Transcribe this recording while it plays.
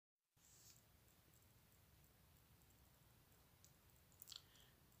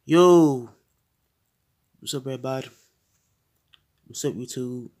Yo, what's up, everybody? What's up,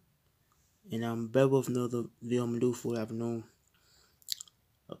 YouTube? And I'm back with another video I'm gonna do for the afternoon.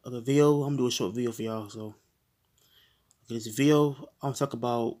 The video, I'm gonna do a short video for y'all. So, this video, I'm gonna talk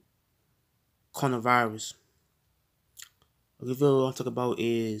about coronavirus. The video I'm talking about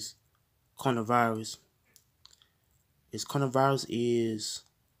is coronavirus. Coronavirus is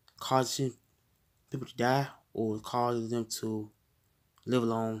causing people to die or causing them to live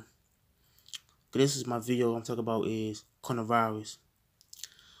long. This is my video I'm talking about is coronavirus.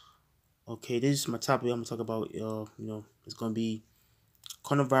 Okay, this is my topic I'm gonna talk about. It's gonna be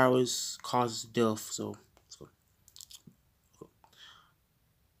coronavirus causes death. So, let's go.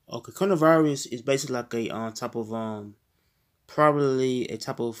 Okay, coronavirus is basically like a type of probably a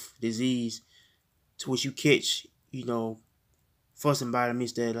type of disease to which you catch, first environment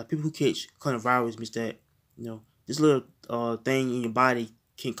means that like people who catch coronavirus means that this little thing in your body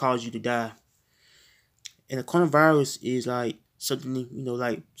can cause you to die. And a coronavirus is like something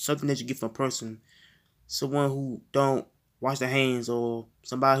like something that you get from a person, someone who don't wash their hands, or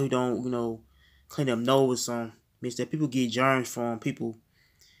somebody who don't clean their nose or something. Means that people get germs from people.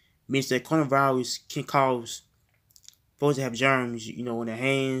 Means that coronavirus can cause folks to have germs, on their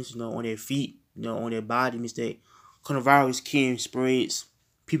hands, on their feet, on their body. Means that coronavirus can spread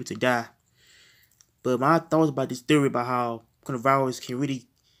people to die. But my thoughts about this theory about how coronavirus can really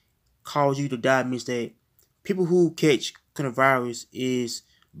cause you to die means that people who catch coronavirus is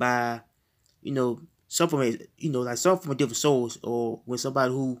by, some from some from a different source, or when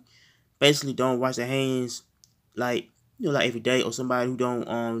somebody who basically don't wash their hands like like every day, or somebody who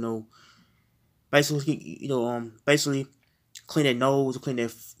don't basically clean their nose or clean their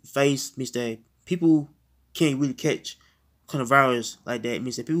face. Means that people can't really catch coronavirus like that.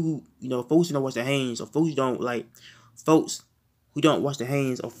 Means that people who folks who don't wash their hands, or folks who don't wash their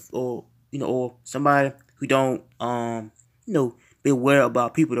hands, or somebody who don't be aware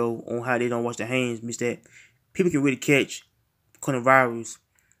about people though on how they don't wash their hands. Means that people can really catch coronavirus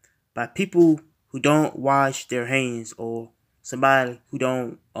by people who don't wash their hands, or somebody who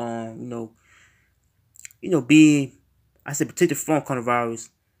don't be protected from coronavirus.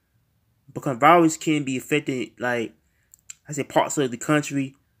 But coronavirus can be affected like parts of the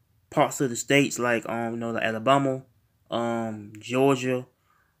country, parts of the states like like Alabama, Georgia,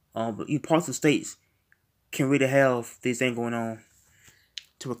 but parts of the states can really have this thing going on.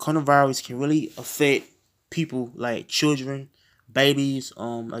 So a coronavirus can really affect people like children, babies,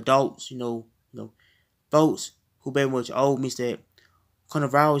 adults, folks who very much old. Means that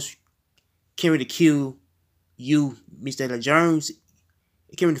coronavirus can really kill you. Means that the germs,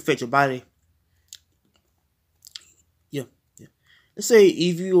 it can really affect your body. Yeah. Let's say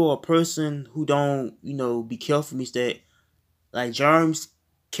if you are a person who don't, be careful, means that like germs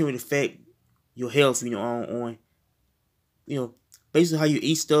can really affect your health, on basically how you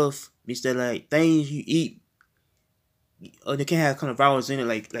eat stuff. Means that like things you eat, they can have coronavirus in it,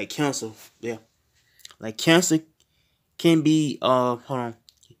 like cancer. Yeah. Like cancer can be hold on.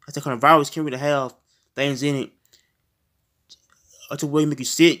 I said coronavirus can really have things in it to where it make you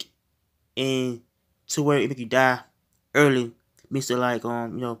sick, and to where it make you die early. Means that like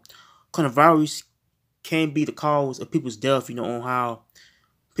coronavirus can be the cause of people's death, on how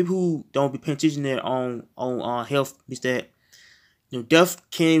people who don't be paying attention there on health. Means that death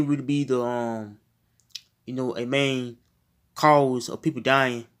can really be the a main cause of people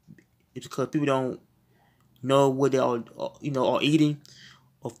dying. It's because people don't know what they are eating,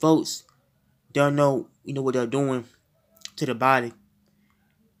 or folks don't know what they're doing to the body.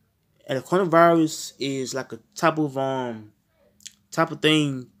 And the coronavirus is like a type of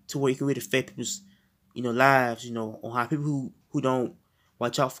thing to where it can really affect people's lives, on how people who don't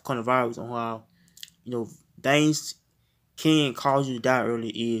watch out for coronavirus, on how things can cause you to die early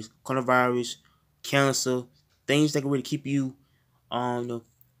is coronavirus, cancer, things that can really keep you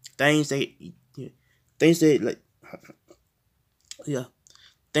things that things that like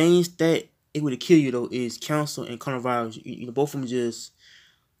things that it would kill you though is cancer and coronavirus. Both of them just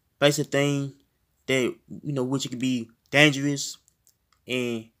basic thing that which could be dangerous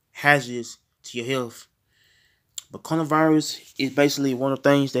and hazardous to your health. But coronavirus is basically one of the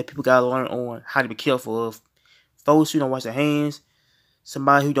things that people gotta learn on how to be careful of. Folks who don't wash their hands,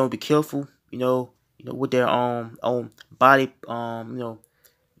 somebody who don't be careful, with their own body, I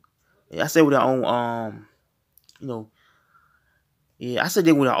say with their own yeah, I said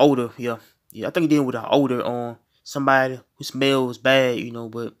they with an older, yeah. I think they with an older somebody who smells bad,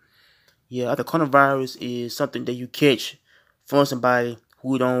 but yeah, I think coronavirus is something that you catch from somebody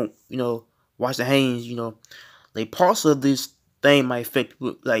who don't, wash their hands, Like parts of this thing might affect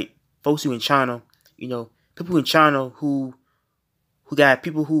people like folks who in China, people in China who got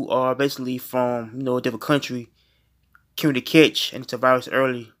people who are basically from, a different country can really catch and it's a virus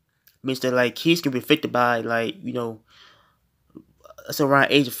early. Means that like kids can be affected by like, it's around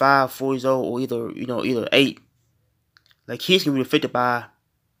age of 5, 4 years old, or either 8. Like kids can be affected by,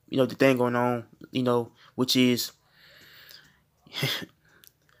 the thing going on, which is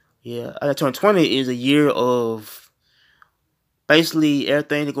yeah, 2020 is a year of basically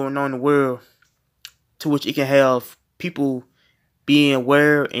everything that's going on in the world, to which it can have people being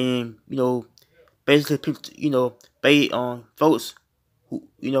aware and basically people folks who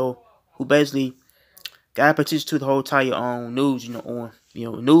basically got attention to the whole entire news, on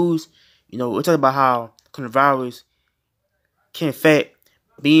news, we're talking about how coronavirus can affect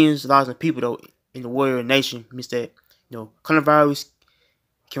billions of thousands of people though in the world nation. Means that coronavirus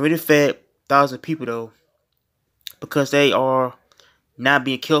can really affect thousands of people though, because they are not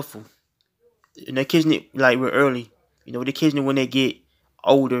being careful and they're catching it like real early. They're catching it when they get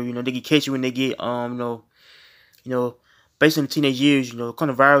older. They get catch it when they get you know, based on the teenage years.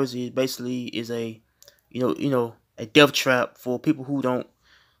 Coronavirus is basically is a a death trap for people who don't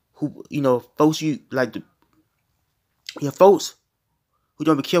who folks you like the folks who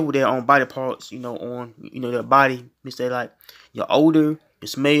don't be careful with their own body parts. On their body. Means they like you're older, your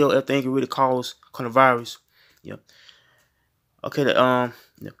smell, everything can really cause coronavirus. Yeah. Okay.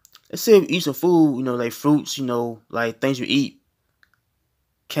 Let's say if you eat some food, like fruits, like things you eat,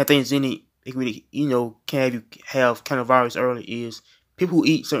 can have things in it. It really, can have you have coronavirus early. Is people who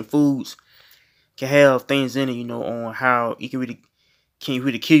eat certain foods can have things in it, on how it can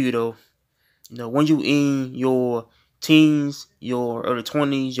really kill you though. When you in your teens, your early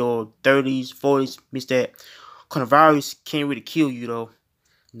 20s, your 30s, 40s, means that coronavirus can't really kill you though.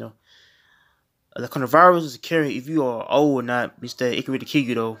 You know, the coronavirus is a carry if you are old or not, means that it can really kill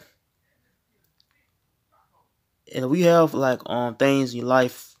you though. And we have like things in your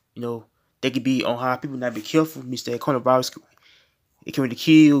life, they could be on how people not be careful, means that coronavirus it can really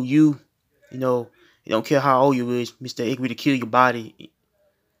kill you. It don't care how old you is, means that it can really kill your body,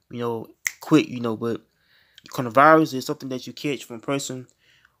 quick, but coronavirus is something that you catch from a person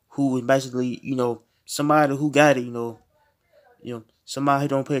who is basically, somebody who got it, somebody who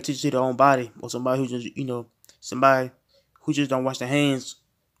don't pay attention to their own body, or somebody who just, somebody who just don't wash their hands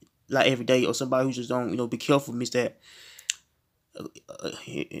like every day, or somebody who just don't, be careful, means that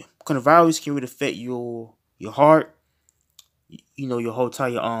coronavirus can really affect your heart, your whole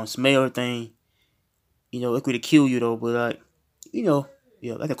entire smell everything. It could kill you though, but like,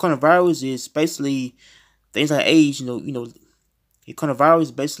 like the coronavirus is basically things like AIDS, the coronavirus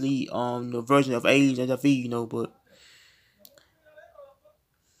is basically the version of AIDS, HIV, but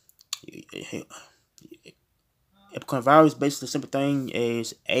coronavirus is basically the simple thing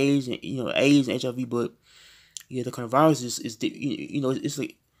as AIDS and AIDS and HIV, but yeah, the coronavirus is it's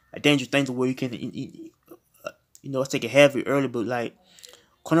like a dangerous thing to where you can it's take a heavy early, but like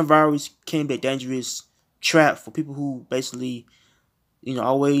coronavirus can be a dangerous trap for people who basically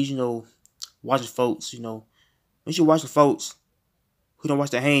always watching folks, make sure you watch the folks who don't wash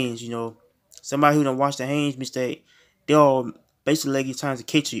their hands. Somebody who don't wash their hands, mistake, they are basically like it's time to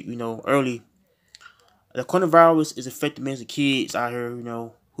catch it, early. The coronavirus is affecting millions of kids out here,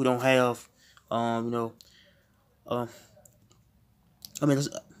 who don't have, uh, I mean,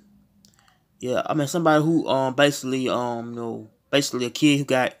 yeah, I mean somebody who basically basically a kid who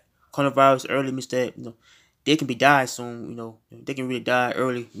got coronavirus early, mistake, they can be died soon, they can really die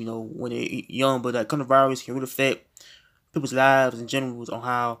early, when they're young, but that coronavirus can really affect people's lives in general on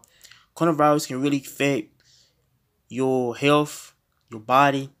how coronavirus can really affect your health, your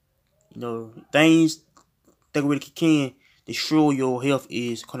body, things that really can destroy your health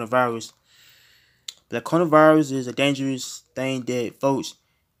is coronavirus. But coronavirus is a dangerous thing that folks,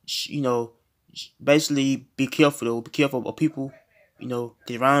 basically be careful though. Be careful of people,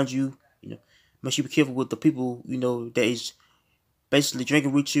 that around you. Make sure you be careful with the people, that is basically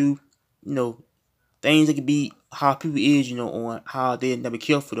drinking with you. Things that can be how people is, on how they never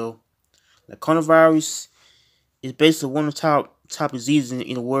careful though. Like coronavirus is basically one of the top diseases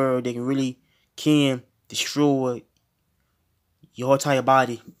in the world that can destroy your entire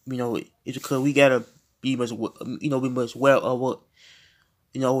body. It's because we gotta be much, be much well of what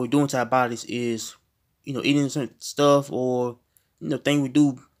what we're doing to our bodies is, eating certain stuff or thing we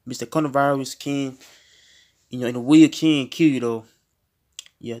do. Mr. Coronavirus can, in a way it can kill you though.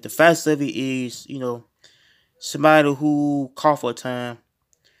 Yeah, the fast of it is, somebody who cough for a time,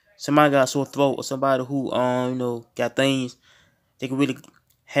 somebody got a sore throat, or somebody who got things they can really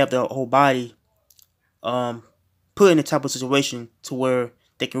have their whole body put in a type of situation to where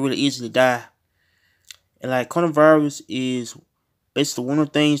they can really easily die. And like coronavirus is basically one of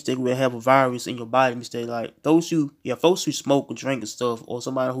the things that will have a virus in your body. Instead, like folks who smoke and drink and stuff, or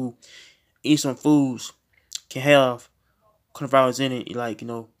somebody who eats some foods can have coronavirus in it. Like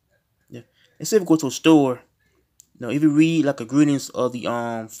yeah. Let's say if you go to a store, if you read like ingredients of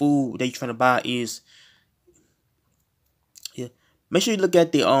the food that you're trying to buy is, yeah, make sure you look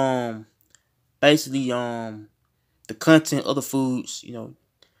at the basically the content of the foods.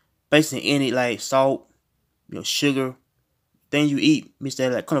 Basically in it like salt, sugar, things you eat. Means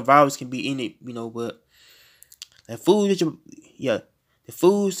that like coronavirus can be in it. But the food that the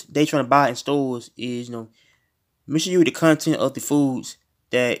foods they trying to buy in stores is make sure you read the content of the foods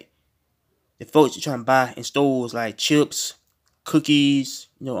that the folks are trying to buy in stores, like chips, cookies,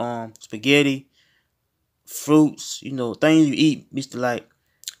 spaghetti, fruits, things you eat. Mr. Like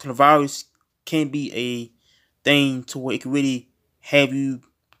coronavirus can be a thing to where it can really have you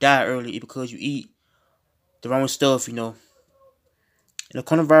die early because you eat the wrong stuff. And the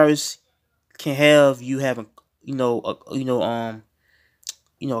coronavirus can have you having, a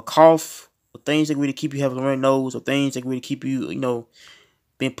cough, or things that really keep you having a runny nose, or things that really keep you,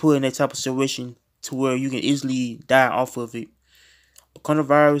 being put in that type of situation to where you can easily die off of it. But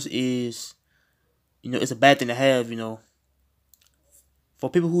coronavirus is, it's a bad thing to have.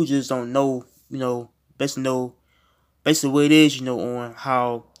 For people who just don't know, best to know basically what it is, on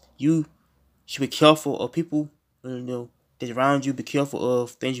how you should be careful of people, that around you. Be careful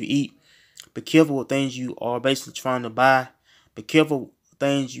of things you eat. Be careful with things you are basically trying to buy. Be careful with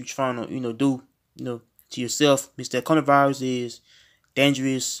things you trying to, do, to yourself. Because that coronavirus is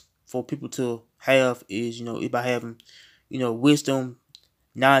dangerous for people to have is, by having, wisdom,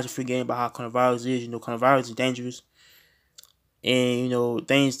 knowledge, free game about how coronavirus is. Coronavirus is dangerous. And,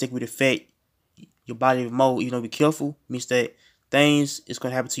 things that would affect your body more. Be careful. Means that things is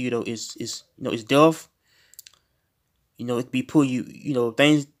going to happen to you, though, is it's death. It be put you,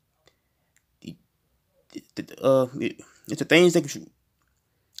 things, it's the things that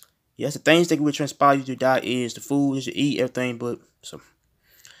yes, the things that will transpire you to die is the food that you eat, everything. But so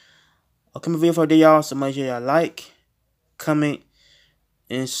I'll come video for today, y'all. So much y'all like, comment,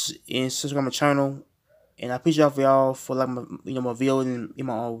 and subscribe my channel. And I appreciate y'all for like my my videos and in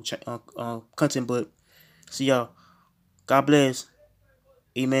my own content. But see y'all. God bless.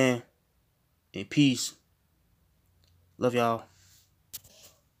 Amen. And peace. Love y'all.